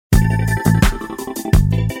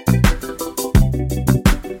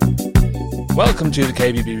Welcome to the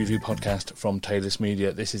KBB Review podcast from Taylor's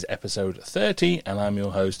Media. This is episode 30 and I'm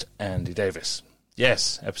your host, Andy Davis.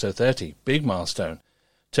 Yes, episode 30, big milestone.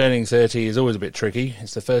 Turning 30 is always a bit tricky.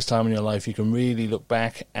 It's the first time in your life you can really look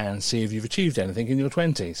back and see if you've achieved anything in your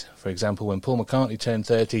 20s. For example, when Paul McCartney turned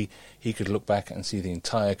 30, he could look back and see the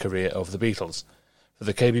entire career of the Beatles. For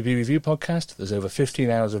the KBB Review podcast, there's over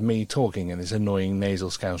 15 hours of me talking in this annoying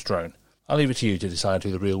nasal scouse drone. I'll leave it to you to decide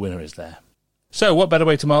who the real winner is there. So, what better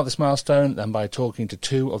way to mark this milestone than by talking to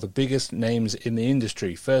two of the biggest names in the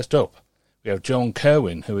industry. First up, we have John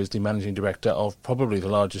Kerwin, who is the managing director of probably the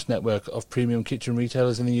largest network of premium kitchen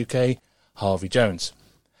retailers in the UK, Harvey Jones.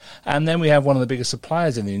 And then we have one of the biggest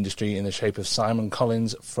suppliers in the industry in the shape of Simon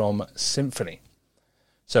Collins from Symphony.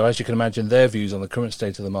 So, as you can imagine, their views on the current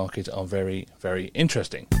state of the market are very, very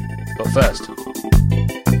interesting. But first,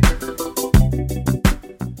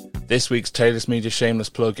 this week's Taylor's Media shameless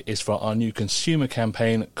plug is for our new consumer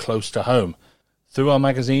campaign, Close to Home. Through our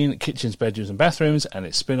magazine, Kitchens, Bedrooms and Bathrooms, and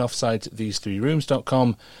its spin-off site,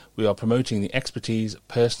 these3rooms.com, we are promoting the expertise,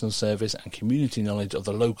 personal service and community knowledge of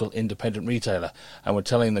the local independent retailer, and we're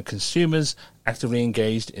telling the consumers actively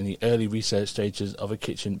engaged in the early research stages of a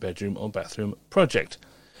kitchen, bedroom or bathroom project.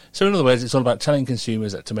 So in other words, it's all about telling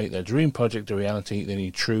consumers that to make their dream project a reality, they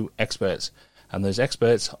need true experts, and those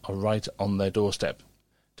experts are right on their doorstep.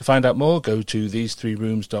 To find out more, go to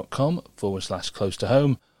these3rooms.com/close to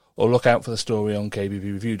home, or look out for the story on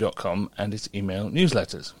kbbreview.com and its email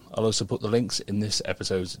newsletters. I'll also put the links in this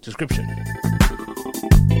episode's description.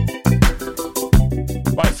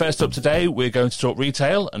 Right, first up today, we're going to talk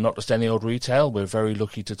retail, and not just any old retail. We're very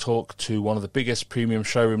lucky to talk to one of the biggest premium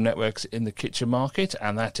showroom networks in the kitchen market,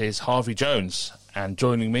 and that is Harvey Jones. And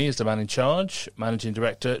joining me is the man in charge, Managing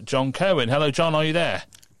Director John Kerwin. Hello, John, are you there?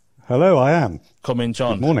 Hello, I am. Come in,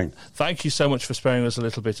 John. Good morning. Thank you so much for sparing us a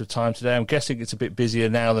little bit of time today. I'm guessing it's a bit busier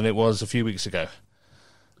now than it was a few weeks ago.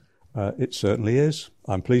 It certainly is.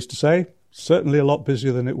 I'm pleased to say, certainly a lot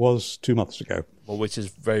busier than it was 2 months ago. Well, which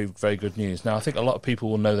is very, very good news. Now, I think a lot of people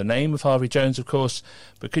will know the name of Harvey Jones, of course,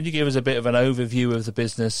 but could you give us a bit of an overview of the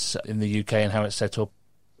business in the UK and how it's set up?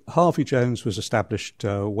 Harvey Jones was established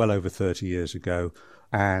well over 30 years ago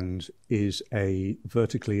and is a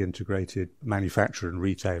vertically integrated manufacturer and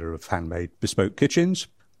retailer of handmade bespoke kitchens.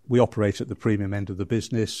 We operate at the premium end of the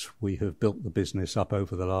business. We have built the business up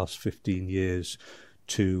over the last 15 years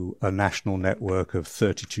to a national network of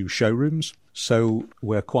 32 showrooms. So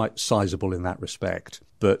we're quite sizable in that respect,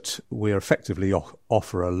 but we effectively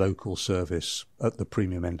offer a local service at the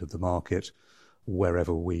premium end of the market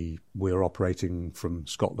wherever we're operating, from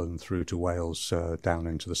Scotland through to Wales, down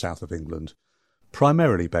into the south of England.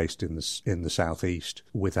 Primarily based in the southeast,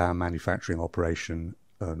 with our manufacturing operation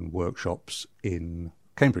and workshops in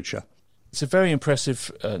Cambridgeshire. It's a very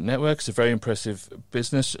impressive network. It's a very impressive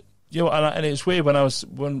business. You know, and it's weird when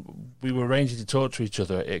we were arranging to talk to each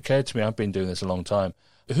other. It occurred to me, I've been doing this a long time.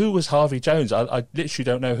 Who was Harvey Jones? I literally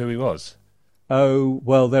don't know who he was. Oh,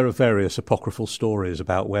 well, there are various apocryphal stories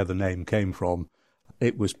about where the name came from.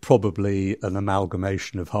 It was probably an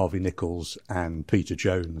amalgamation of Harvey Nichols and Peter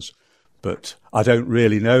Jones. But I don't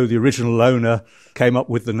really know. The original owner came up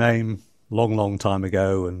with the name long time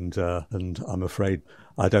ago, and I'm afraid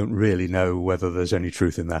I don't really know whether there's any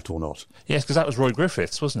truth in that or not. Yes, because that was Roy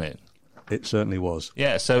Griffiths, wasn't it? It certainly was.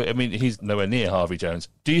 Yeah, so, I mean, he's nowhere near Harvey Jones.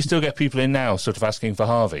 Do you still get people in now sort of asking for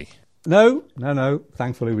Harvey? No.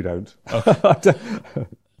 Thankfully, we don't. Okay.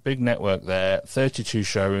 Big network there, 32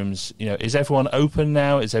 showrooms. You know, is everyone open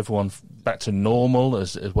now? Is everyone back to normal,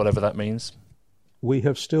 as whatever that means? We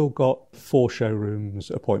have still got 4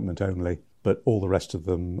 showrooms, appointment only, but all the rest of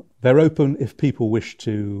them, they're open if people wish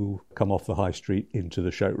to come off the high street into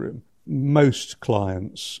the showroom. Most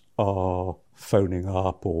clients are phoning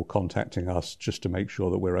up or contacting us just to make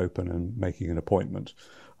sure that we're open and making an appointment.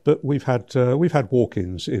 But we've had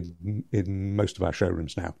walk-ins in most of our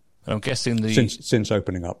showrooms now. And I'm guessing since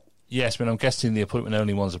opening up. Yes, but I'm guessing the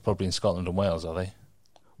appointment-only ones are probably in Scotland and Wales, are they?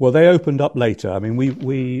 Well, they opened up later. I mean,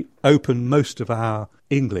 we opened most of our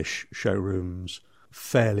English showrooms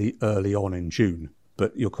fairly early on in June.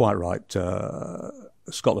 But you're quite right,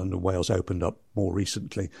 Scotland and Wales opened up more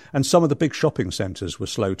recently. And some of the big shopping centres were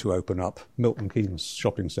slow to open up. Milton Keynes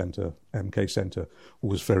Shopping Centre, MK Centre,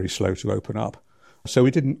 was very slow to open up. So we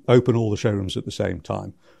didn't open all the showrooms at the same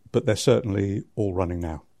time, but they're certainly all running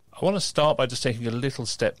now. I want to start by just taking a little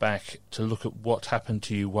step back to look at what happened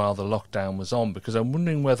to you while the lockdown was on, because I'm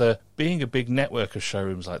wondering whether being a big network of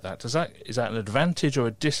showrooms like that, is that an advantage or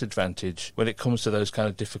a disadvantage when it comes to those kind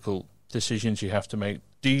of difficult decisions you have to make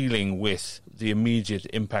dealing with the immediate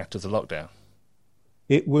impact of the lockdown?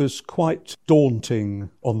 It was quite daunting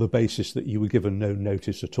on the basis that you were given no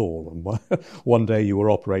notice at all. And one day you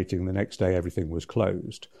were operating, the next day everything was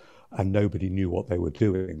closed and nobody knew what they were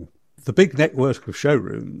doing. The big network of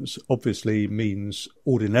showrooms obviously means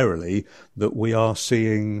ordinarily that we are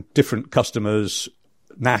seeing different customers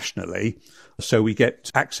nationally, so we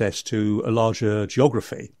get access to a larger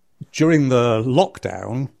geography. During the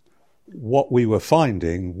lockdown, what we were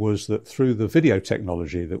finding was that through the video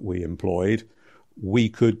technology that we employed, we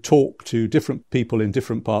could talk to different people in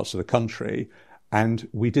different parts of the country, and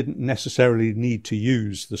we didn't necessarily need to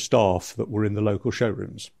use the staff that were in the local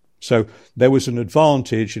showrooms. So there was an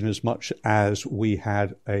advantage in as much as we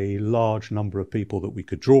had a large number of people that we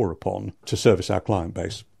could draw upon to service our client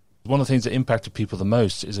base. One of the things that impacted people the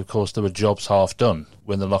most is, of course, there were jobs half done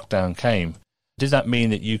when the lockdown came. Did that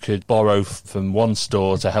mean that you could borrow from one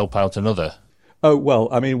store to help out another? Oh, well,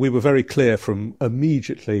 I mean, we were very clear from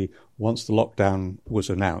immediately once the lockdown was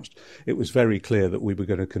announced, it was very clear that we were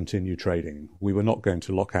going to continue trading. We were not going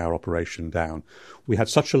to lock our operation down. We had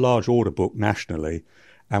such a large order book nationally,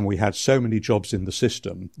 and we had so many jobs in the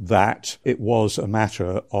system that it was a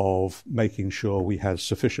matter of making sure we had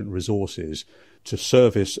sufficient resources to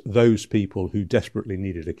service those people who desperately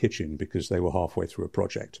needed a kitchen because they were halfway through a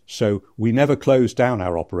project. So we never closed down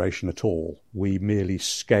our operation at all. We merely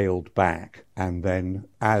scaled back. And then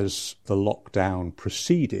as the lockdown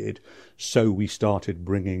proceeded, so we started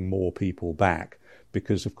bringing more people back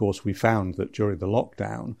because, of course, we found that during the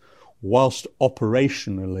lockdown, whilst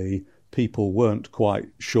operationally people weren't quite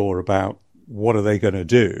sure about what are they going to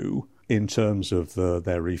do in terms of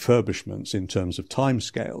their refurbishments, in terms of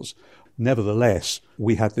timescales, nevertheless,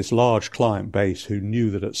 we had this large client base who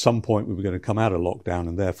knew that at some point we were going to come out of lockdown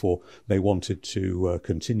and therefore they wanted to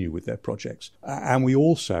continue with their projects. And we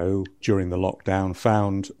also, during the lockdown,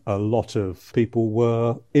 found a lot of people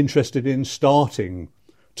were interested in starting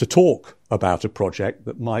to talk about a project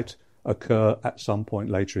that might occur at some point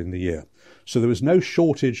later in the year. So there was no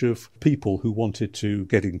shortage of people who wanted to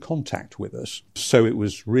get in contact with us. So it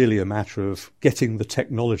was really a matter of getting the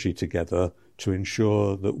technology together to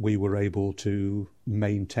ensure that we were able to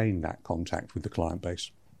maintain that contact with the client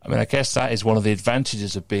base. I mean, I guess that is one of the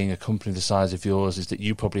advantages of being a company the size of yours, is that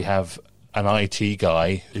you probably have an IT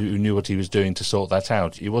guy who knew what he was doing to sort that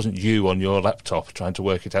out. It wasn't you on your laptop trying to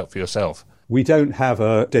work it out for yourself. We don't have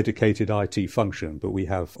a dedicated IT function, but we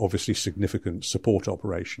have obviously significant support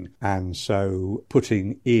operation. And so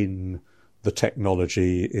putting in the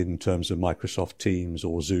technology in terms of Microsoft Teams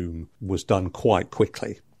or Zoom was done quite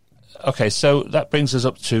quickly. Okay, so that brings us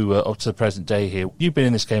up to the present day here. You've been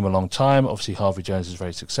in this game a long time. Obviously, Harvey Jones is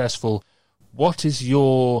very successful. What is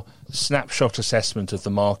your snapshot assessment of the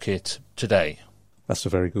market today? That's a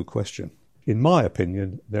very good question. In my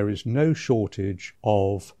opinion, there is no shortage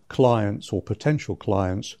of clients or potential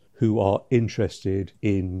clients who are interested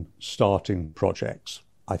in starting projects.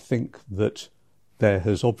 I think that there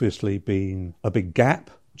has obviously been a big gap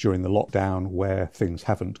during the lockdown where things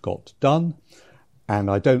haven't got done. And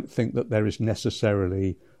I don't think that there is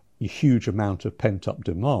necessarily a huge amount of pent-up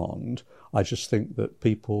demand. I just think that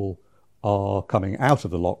people are coming out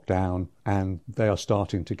of the lockdown and they are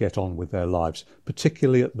starting to get on with their lives,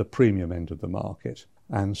 particularly at the premium end of the market.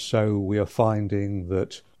 And so we are finding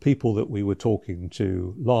that people that we were talking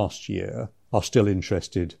to last year are still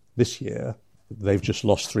interested this year. They've just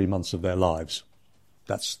lost 3 months of their lives.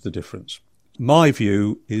 That's the difference. My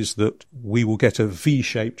view is that we will get a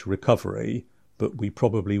V-shaped recovery, but we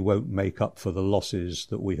probably won't make up for the losses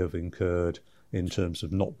that we have incurred in terms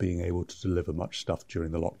of not being able to deliver much stuff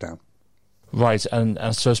during the lockdown. Right, and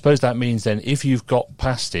so I suppose that means then if you've got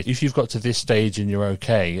past it, if you've got to this stage and you're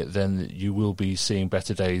okay, then you will be seeing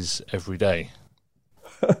better days every day.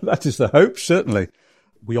 That is the hope, certainly.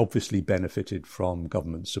 We obviously benefited from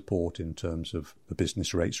government support in terms of the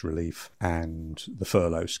business rates relief and the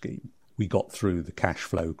furlough scheme. We got through the cash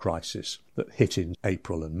flow crisis that hit in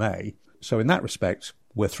April and May. So in that respect,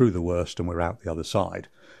 we're through the worst and we're out the other side.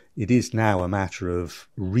 It is now a matter of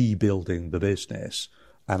rebuilding the business.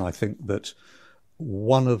 And I think that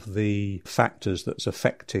one of the factors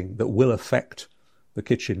that will affect the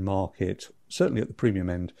kitchen market, certainly at the premium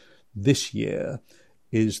end this year,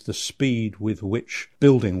 is the speed with which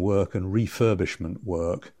building work and refurbishment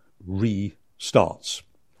work restarts.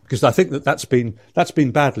 Because I think that's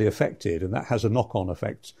been badly affected, and that has a knock-on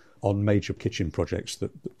effect on major kitchen projects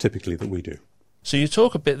that we do. So you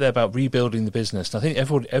talk a bit there about rebuilding the business. And I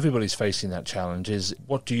think everybody's facing that challenge. Is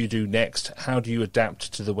what do you do next? How do you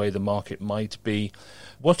adapt to the way the market might be?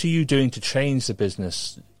 What are you doing to change the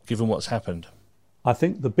business given what's happened? I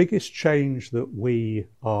think the biggest change that we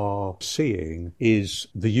are seeing is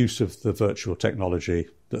the use of the virtual technology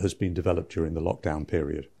that has been developed during the lockdown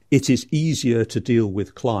period. It is easier to deal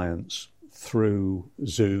with clients through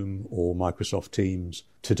Zoom or Microsoft Teams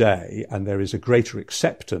today, and there is a greater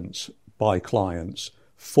acceptance by clients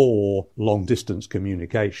for long-distance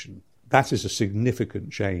communication. That is a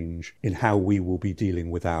significant change in how we will be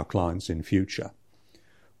dealing with our clients in future.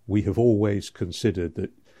 We have always considered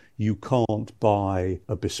that you can't buy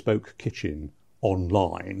a bespoke kitchen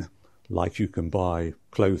online like you can buy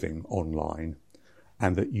clothing online,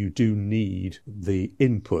 and that you do need the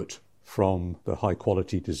input from the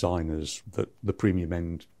high-quality designers that the premium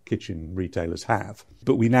end kitchen retailers have.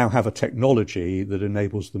 But we now have a technology that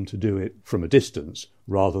enables them to do it from a distance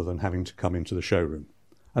rather than having to come into the showroom.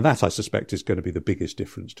 And that, I suspect, is going to be the biggest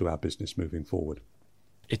difference to our business moving forward.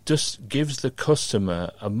 It just gives the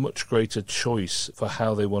customer a much greater choice for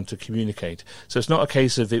how they want to communicate. So it's not a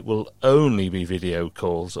case of it will only be video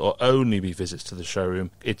calls or only be visits to the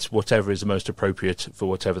showroom. It's whatever is the most appropriate for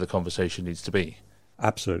whatever the conversation needs to be.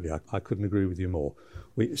 Absolutely. I couldn't agree with you more.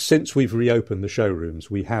 Since we've reopened the showrooms,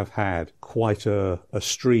 we have had quite a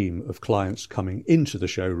stream of clients coming into the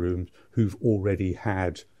showroom who've already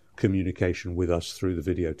had communication with us through the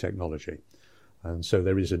video technology. And so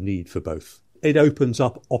there is a need for both. It opens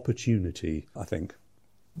up opportunity, I think.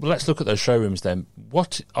 Well, let's look at those showrooms then.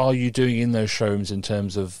 What are you doing in those showrooms in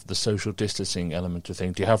terms of the social distancing element of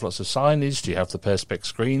things? Do you have lots of signage? Do you have the perspex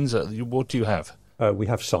screens? What do you have? We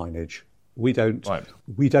have signage. We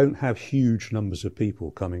don't have huge numbers of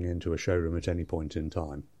people coming into a showroom at any point in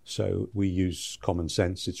time. So we use common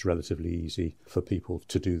sense. It's relatively easy for people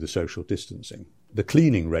to do the social distancing. The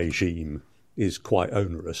cleaning regime is quite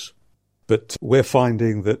onerous, but we're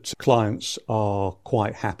finding that clients are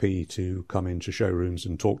quite happy to come into showrooms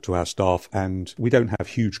and talk to our staff, and we don't have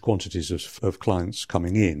huge quantities of clients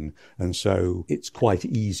coming in, and so it's quite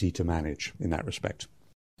easy to manage in that respect.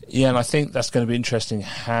 Yeah, and I think that's going to be interesting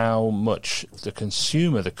how much the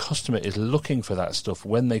consumer, the customer, is looking for that stuff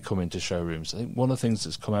when they come into showrooms. I think one of the things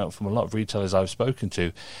that's come out from a lot of retailers I've spoken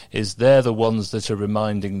to is they're the ones that are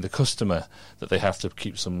reminding the customer that they have to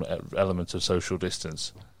keep some element of social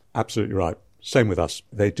distance. Absolutely right. Same with us.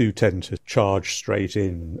 They do tend to charge straight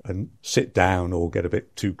in and sit down or get a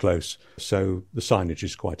bit too close. So the signage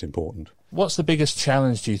is quite important. What's the biggest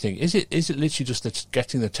challenge, do you think? Is it literally just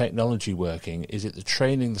getting the technology working? Is it the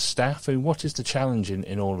training the staff? I mean, what is the challenge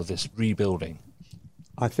in all of this rebuilding?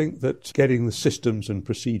 I think that getting the systems and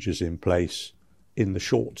procedures in place in the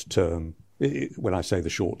short term, when I say the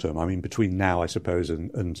short term, I mean between now, I suppose,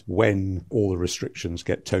 and when all the restrictions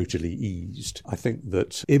get totally eased, I think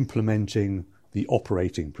that implementing the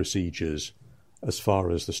operating procedures as far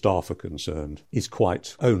as the staff are concerned is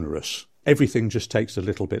quite onerous. Everything just takes a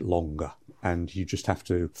little bit longer, and you just have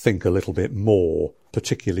to think a little bit more,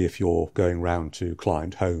 particularly if you're going round to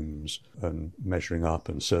client homes and measuring up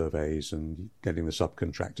and surveys and getting the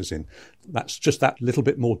subcontractors in. That's just that little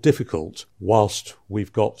bit more difficult whilst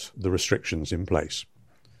we've got the restrictions in place.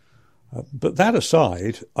 But that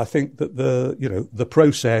aside, I think that the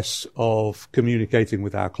process of communicating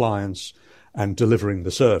with our clients and delivering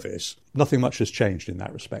the service, nothing much has changed in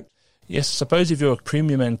that respect. Yes, suppose if you're a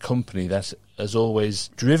premium end company that has always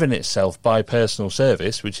driven itself by personal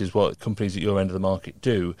service, which is what companies at your end of the market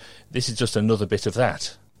do, this is just another bit of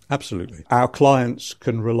that. Absolutely. Our clients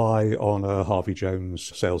can rely on a Harvey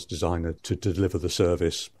Jones sales designer to deliver the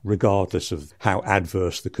service, regardless of how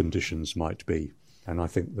adverse the conditions might be. And I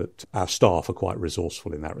think that our staff are quite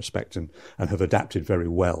resourceful in that respect and have adapted very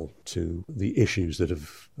well to the issues that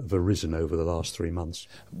have arisen over the last 3 months.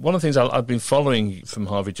 One of the things I've been following from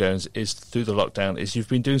Harvey Jones is through the lockdown is you've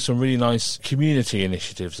been doing some really nice community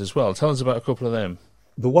initiatives as well. Tell us about a couple of them.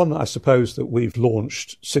 The one that I suppose that we've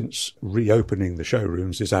launched since reopening the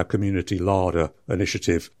showrooms is our Community Larder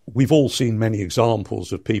initiative. We've all seen many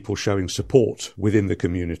examples of people showing support within the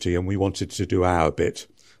community, and we wanted to do our bit.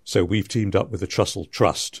 So we've teamed up with the Trussell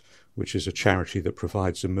Trust, which is a charity that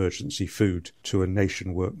provides emergency food to a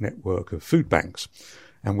nationwide network of food banks.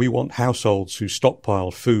 And we want households who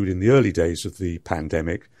stockpiled food in the early days of the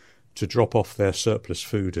pandemic to drop off their surplus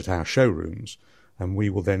food at our showrooms, and we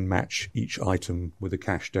will then match each item with a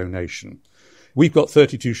cash donation. We've got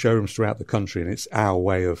 32 showrooms throughout the country, and it's our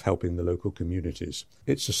way of helping the local communities.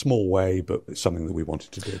 It's a small way, but it's something that we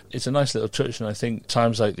wanted to do. It's a nice little touch, and I think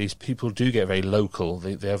times like these, people do get very local.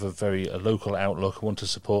 They have a local outlook, want to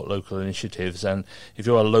support local initiatives, and if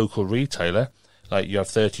you're a local retailer, like you have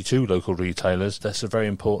 32 local retailers, that's a very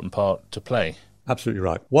important part to play. Absolutely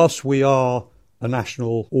right. Whilst we are a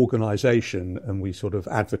national organisation and we sort of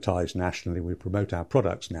advertise nationally, we promote our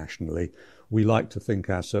products nationally, we like to think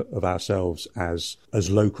of ourselves as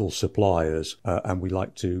local suppliers, and we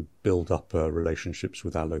like to build up relationships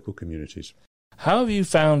with our local communities. How have you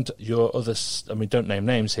found your other, I mean, don't name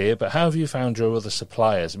names here, but how have you found your other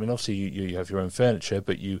suppliers? I mean, obviously you have your own furniture,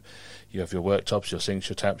 but you have your worktops, your sinks,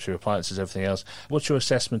 your taps, your appliances, everything else. What's your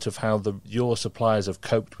assessment of how your suppliers have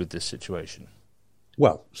coped with this situation?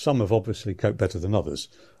 Well, some have obviously coped better than others.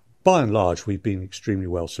 By and large, we've been extremely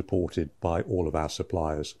well supported by all of our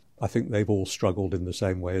suppliers. I think they've all struggled in the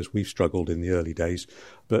same way as we've struggled in the early days,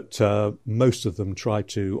 but most of them tried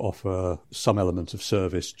to offer some element of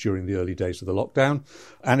service during the early days of the lockdown,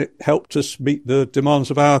 and it helped us meet the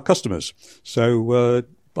demands of our customers. So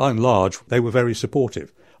by and large, they were very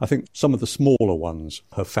supportive. I think some of the smaller ones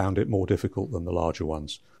have found it more difficult than the larger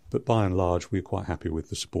ones, but by and large, we're quite happy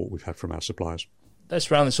with the support we've had from our suppliers. Let's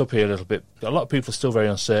round this up here a little bit. A lot of people are still very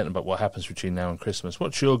uncertain about what happens between now and Christmas.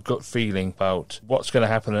 What's your gut feeling about what's going to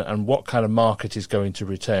happen and what kind of market is going to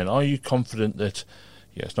return? Are you confident that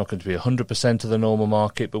it's not going to be 100% of the normal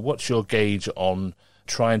market, but what's your gauge on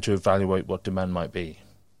trying to evaluate what demand might be?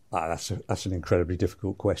 That's an incredibly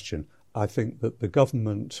difficult question. I think that the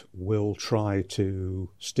government will try to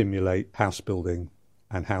stimulate house building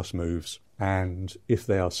and house moves, and if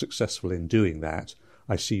they are successful in doing that,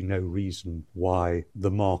 I see no reason why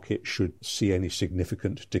the market should see any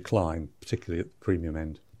significant decline, particularly at the premium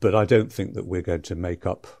end. But I don't think that we're going to make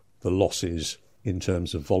up the losses in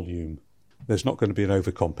terms of volume. There's not going to be an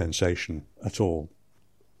overcompensation at all.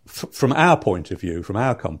 From our point of view, from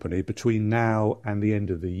our company, between now and the end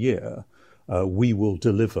of the year, we will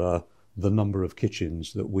deliver the number of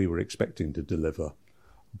kitchens that we were expecting to deliver.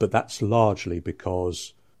 But that's largely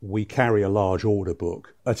because we carry a large order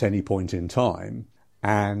book at any point in time,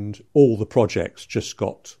 and all the projects just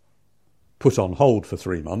got put on hold for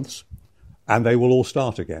 3 months, and they will all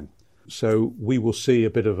start again. So we will see a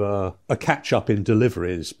bit of a catch-up in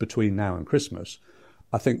deliveries between now and Christmas.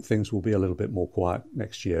 I think things will be a little bit more quiet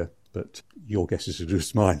next year, but your guess is as good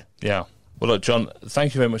as mine. Yeah. Well, look, John,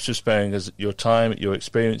 thank you very much for sparing us your time, your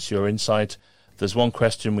experience, your insight. There's one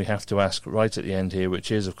question we have to ask right at the end here,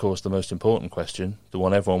 which is, of course, the most important question, the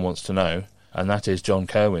one everyone wants to know, and that is, John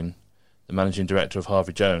Kerwin, the Managing Director of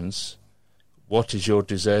Harvey Jones, what is your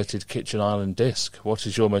deserted kitchen island disc? What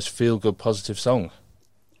is your most feel-good positive song?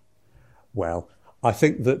 Well, I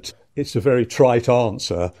think that it's a very trite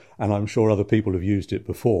answer, and I'm sure other people have used it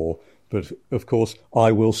before, but of course,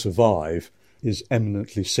 I Will Survive is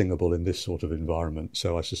eminently singable in this sort of environment,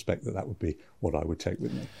 so I suspect that would be what I would take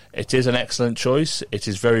with me. It is an excellent choice. It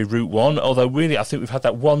is very Route 1, although really I think we've had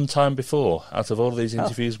that one time before. Out of all of these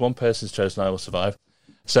interviews, one person's chosen I Will Survive.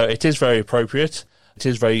 So it is very appropriate. It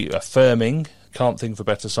is very affirming. Can't think of a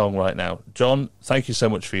better song right now. John, thank you so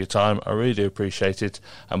much for your time. I really do appreciate it,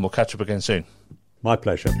 and we'll catch up again soon. My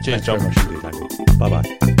pleasure. Cheers, Thanks John. very much indeed, Andy.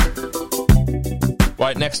 Bye-bye.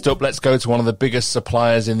 Right, next up, let's go to one of the biggest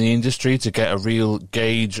suppliers in the industry to get a real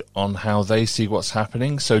gauge on how they see what's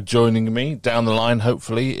happening. So joining me down the line,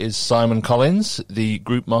 hopefully, is Simon Collins, the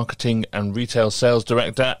Group Marketing and Retail Sales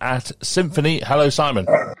Director at Symphony. Hello, Simon.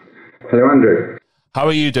 Hello, Andrew. How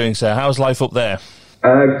are you doing, sir? How's life up there?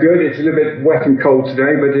 Good. It's a little bit wet and cold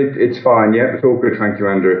today, but it's fine. Yeah, it's all good. Thank you,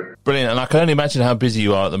 Andrew. Brilliant. And I can only imagine how busy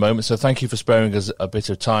you are at the moment, so thank you for sparing us a bit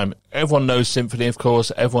of time. Everyone knows Symphony, of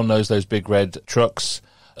course. Everyone knows those big red trucks,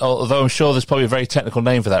 although I'm sure there's probably a very technical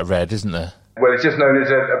name for that red, isn't there? Well, it's just known as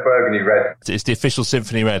a burgundy red. It's the official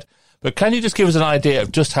Symphony red. But can you just give us an idea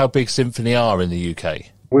of just how big Symphony are in the UK?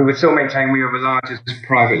 We would still maintain we are the largest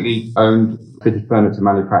privately owned fitted furniture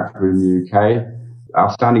manufacturer in the UK. Our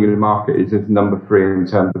standing in the market is at number 3 in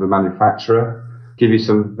terms of a manufacturer. Give you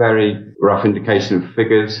some very rough indication of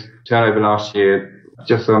figures. Turnover last year,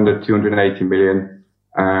 just under 280 million,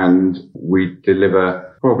 and we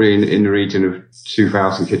deliver probably in the region of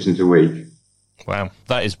 2,000 kitchens a week. Wow,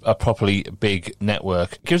 that is a properly big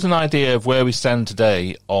network. Give us an idea of where we stand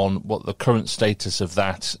today on what the current status of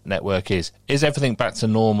that network is. Is everything back to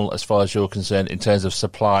normal as far as you're concerned in terms of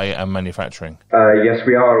supply and manufacturing? Yes,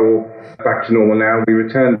 we are all back to normal now. We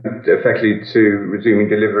returned effectively to resuming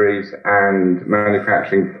deliveries and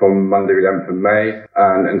manufacturing from Monday, 11th of May.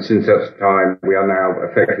 And since that time, we are now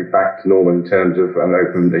effectively back to normal in terms of an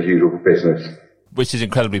open as usual business. Which is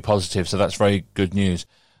incredibly positive, so that's very good news.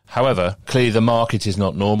 However, clearly the market is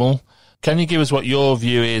not normal. Can you give us what your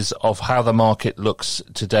view is of how the market looks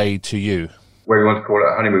today to you? Whether you want to call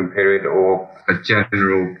it a honeymoon period or a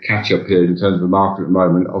general catch-up period in terms of the market at the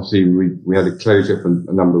moment. Obviously, we had a closure for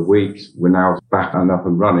a number of weeks. We're now back and up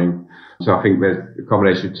and running. So I think there's a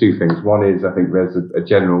combination of two things. One is I think there's a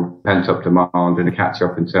general pent-up demand and a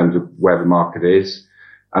catch-up in terms of where the market is.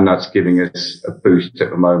 and that's giving us a boost at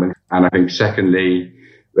the moment. And I think secondly,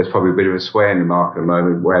 there's probably a bit of a sway in the market at the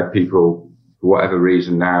moment where people, for whatever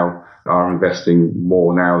reason now, are investing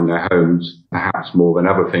more now in their homes, perhaps more than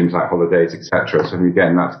other things like holidays, etc. So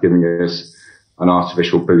again, that's giving us an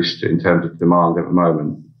artificial boost in terms of demand at the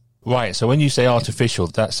moment. Right, so when you say artificial,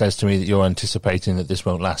 that says to me that you're anticipating that this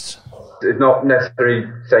won't last. It's not necessarily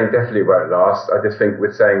saying definitely it won't last. I just think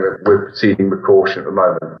we're saying that we're proceeding with caution at the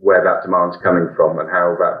moment, where that demand's coming from and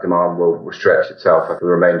how that demand will stretch itself for the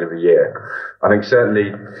remainder of the year. I think certainly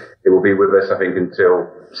it will be with us, I think, until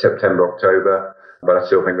September, October. But I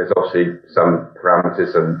still think there's obviously some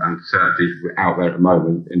parameters and uncertainty out there at the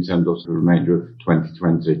moment in terms of the remainder of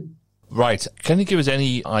 2020. Right. Can you give us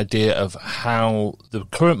any idea of how the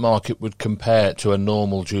current market would compare to a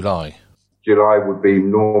normal July? July would be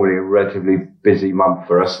normally a relatively busy month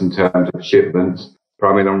for us in terms of shipments.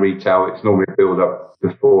 Primarily on retail, it's normally a build-up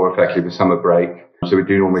before effectively the summer break. So we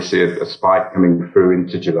do normally see a spike coming through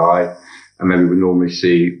into July. And then we would normally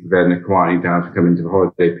see then a quieting down to come into the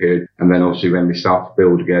holiday period. And then obviously when we start to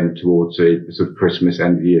build again towards the sort of Christmas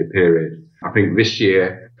end of the year period. I think this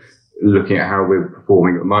year, looking at how we're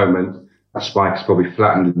performing at the moment, a spike is probably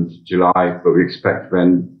flattened into July, but we expect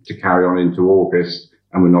then to carry on into August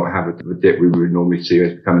and we'll not have the dip we would normally see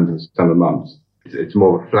as we come into the summer months. It's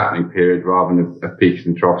more of a flattening period rather than a peaks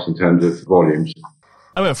and troughs in terms of volumes.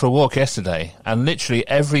 I went for a walk yesterday and literally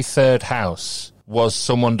every third house was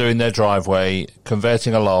someone doing their driveway,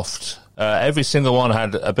 converting a loft. Every single one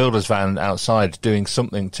had a builder's van outside doing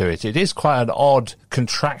something to it. It is quite an odd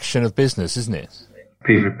contraction of business, isn't it?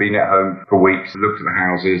 People have been at home for weeks, looked at the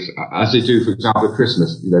houses, as they do, for example, at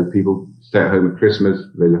Christmas. You know, people stay at home at Christmas,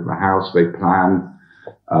 they look at the house, they plan,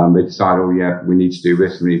 they decide, oh yeah, we need to do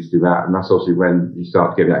this, we need to do that. And that's obviously when you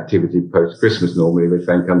start to get the activity post-Christmas normally, which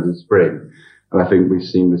then comes in spring. And I think we've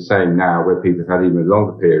seen the same now where people have had even a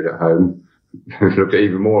longer period at home. Look at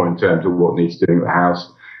even more in terms of what needs doing at the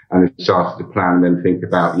house, and they started to plan and then think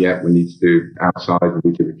about, yeah, we need to do outside, we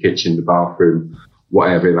need to do the kitchen, the bathroom,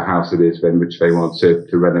 whatever the house it is then which they want to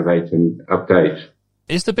renovate and update.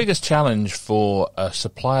 Is the biggest challenge for a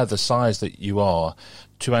supplier the size that you are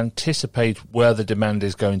to anticipate where the demand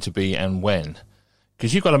is going to be and when?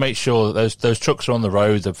 Because you've got to make sure that those trucks are on the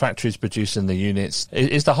road, the factory's producing the units.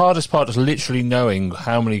 Is the hardest part just literally knowing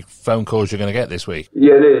how many phone calls you're going to get this week?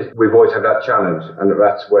 Yeah, it is. We've always had that challenge. And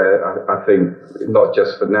that's where I think, not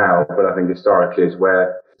just for now, but I think historically is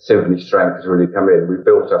where Symphony's strength has really come in. We've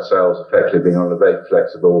built ourselves effectively being on a very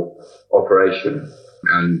flexible operation.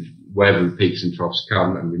 And where the peaks and troughs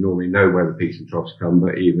come, and we normally know where the peaks and troughs come,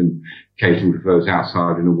 but even catering for those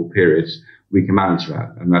outside in normal periods, we can manage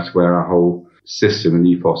that. And that's where our whole system and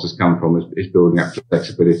ethos has come from, is building up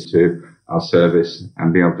flexibility to our service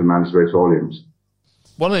and being able to manage those volumes.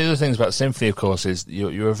 One of the other things about Symphony, of course, is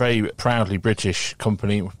you're a very proudly British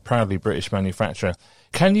company, proudly British manufacturer.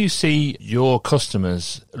 Can you see your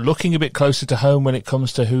customers looking a bit closer to home when it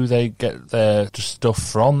comes to who they get their stuff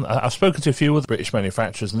from? I've spoken to a few other British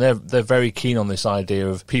manufacturers, and they're very keen on this idea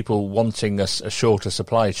of people wanting a shorter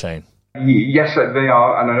supply chain. Yes, they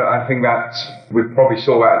are, and I think that we probably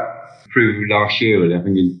saw that through last year. I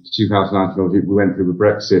think in 2019 we went through the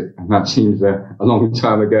Brexit, and that seems a long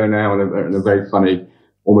time ago now, and a very funny,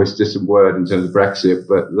 almost distant word in terms of Brexit.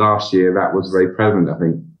 But last year that was very prevalent. I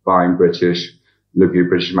think buying British, looking at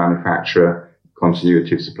British manufacturer,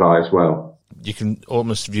 continuity of supply as well. You can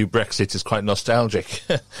almost view Brexit as quite nostalgic.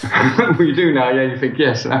 We do now, yeah. You think,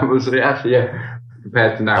 yes, that was actually, yeah,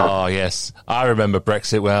 compared to now. Oh, yes. I remember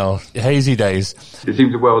Brexit well. Hazy days. It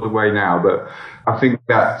seems a world away now, but I think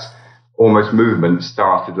that almost movement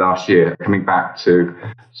started last year, coming back to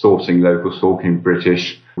sourcing local, sourcing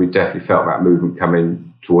British. We definitely felt that movement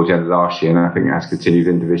coming towards the end of last year, and I think that's continued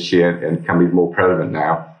into this year and can be more prevalent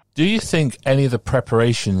now. Do you think any of the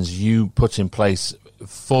preparations you put in place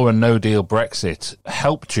for a no-deal Brexit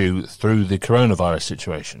helped you through the coronavirus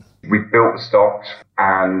situation? We built the stocks,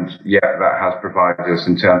 and yeah, that has provided us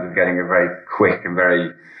in terms of getting a very quick and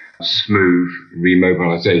very smooth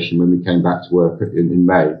remobilisation when we came back to work in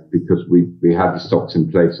May, because we had the stocks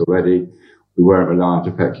in place already. We weren't reliant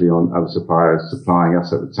effectively on other suppliers supplying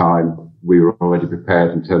us at the time. We were already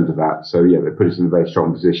prepared in terms of that. So yeah, they put us in a very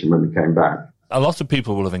strong position when we came back. A lot of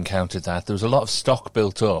people will have encountered that. There was a lot of stock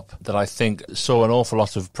built up that I think saw an awful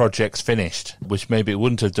lot of projects finished, which maybe it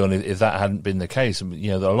wouldn't have done if that hadn't been the case.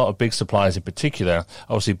 You know, there are a lot of big suppliers in particular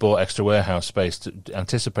obviously bought extra warehouse space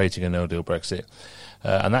anticipating a no-deal Brexit.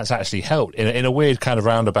 And that's actually helped. In a weird kind of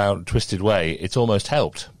roundabout, twisted way, it's almost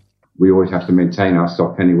helped. We always have to maintain our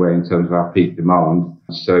stock anyway in terms of our peak demand.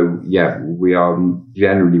 So, yeah, we are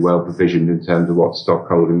generally well provisioned in terms of what stock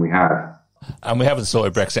holding we have. And we haven't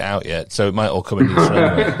sorted Brexit out yet, so it might all come in useful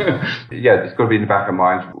anyway. Yeah, it's got to be in the back of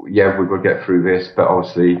mind. Yeah, we've got to get through this, but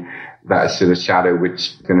obviously that is still a shadow which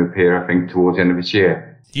is going to appear, I think, towards the end of this year.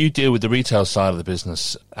 You deal with the retail side of the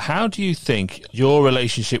business. How do you think your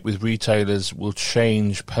relationship with retailers will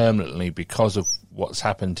change permanently because of what's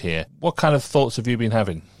happened here? What kind of thoughts have you been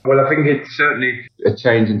having? Well, I think it's certainly a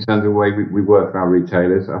change in terms of the way we work with our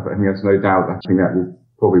retailers. I think there's no doubt. I think that will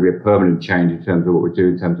probably be a permanent change in terms of what we do,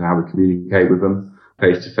 in terms of how we communicate with them.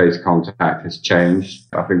 Face-to-face contact has changed.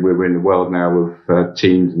 I think we're in the world now of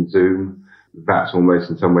Teams and Zoom. That's almost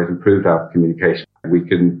in some ways improved our communication. We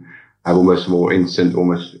can have almost more instant,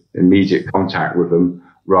 almost immediate contact with them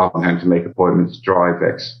rather than having to make appointments, drive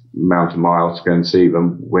X amount of miles to go and see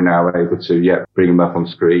them. We're now able to, bring them up on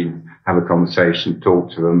screen, have a conversation,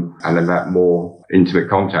 talk to them, and then that more intimate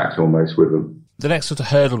contact almost with them. The next sort of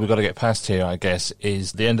hurdle we've got to get past here, I guess,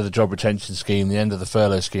 is the end of the job retention scheme, the end of the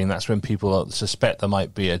furlough scheme. That's when people suspect there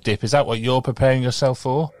might be a dip. Is that what you're preparing yourself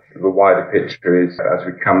for? The wider picture is as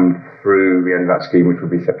we come through the end of that scheme, which will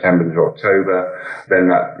be September to October, then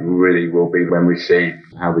that really will be when we see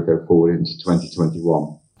how we go forward into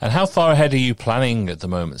 2021. And how far ahead are you planning at the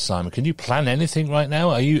moment, Simon? Can you plan anything right now?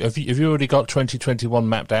 Have you already got 2021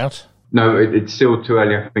 mapped out? No, it's still too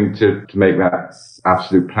early, I think, to make that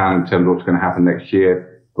absolute plan in terms of what's going to happen next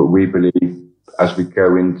year. But we believe as we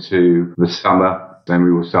go into the summer, then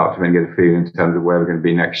we will start to then get a feeling in terms of where we're going to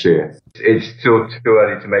be next year. It's still too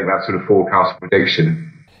early to make that sort of forecast prediction.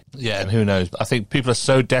 Yeah, and who knows? I think people are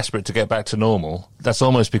so desperate to get back to normal. That's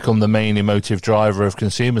almost become the main emotive driver of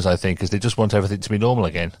consumers, I think, is they just want everything to be normal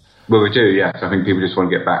again. Well, we do, yes. I think people just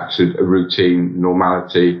want to get back to a routine,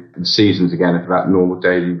 normality, and seasons again of that normal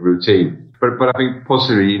daily routine. But I think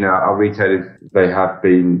possibly, our retailers, they have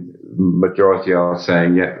been, majority are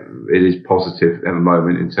saying, yeah, it is positive at the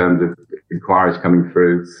moment in terms of inquiries coming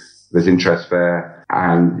through. There's interest there.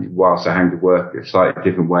 And whilst they're having to work a slightly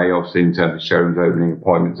different way, obviously in terms of showrooms opening,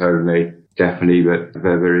 appointments only, definitely that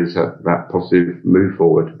there is that positive move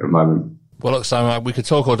forward at the moment. Well, look, Simon, we could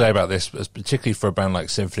talk all day about this, particularly for a brand like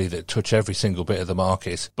Symphony that touch every single bit of the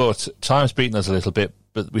market. But time's beaten us a little bit.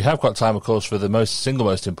 But we have got time, of course, for the single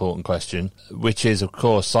most important question, which is, of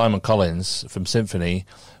course, Simon Collins from Symphony.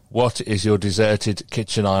 What is your deserted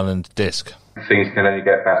kitchen island disc? Things can only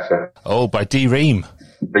get better. Oh, by D. Ream.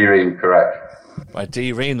 D. Ream, correct. By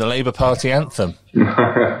D. Ream, the Labour Party anthem.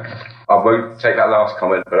 I won't take that last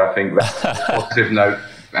comment, but I think that's a positive note,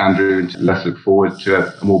 Andrew, and let's look forward to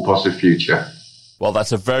a more positive future. Well,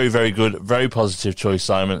 that's a very, very good, very positive choice,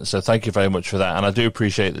 Simon. So thank you very much for that. And I do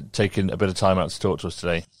appreciate taking a bit of time out to talk to us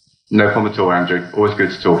today. No problem at all, Andrew. Always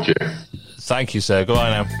good to talk to you. Thank you, sir. Goodbye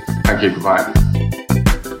now. Thank you. Goodbye.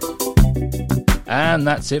 And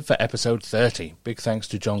that's it for episode 30. Big thanks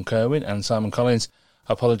to John Kerwin and Simon Collins.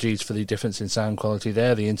 Apologies for the difference in sound quality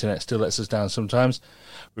there. The internet still lets us down sometimes.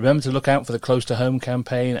 Remember to look out for the Close to Home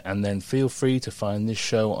campaign, and then feel free to find this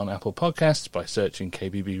show on Apple Podcasts by searching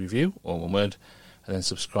KBB Review, all one word, and then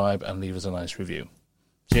subscribe and leave us a nice review.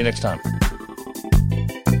 See you next time.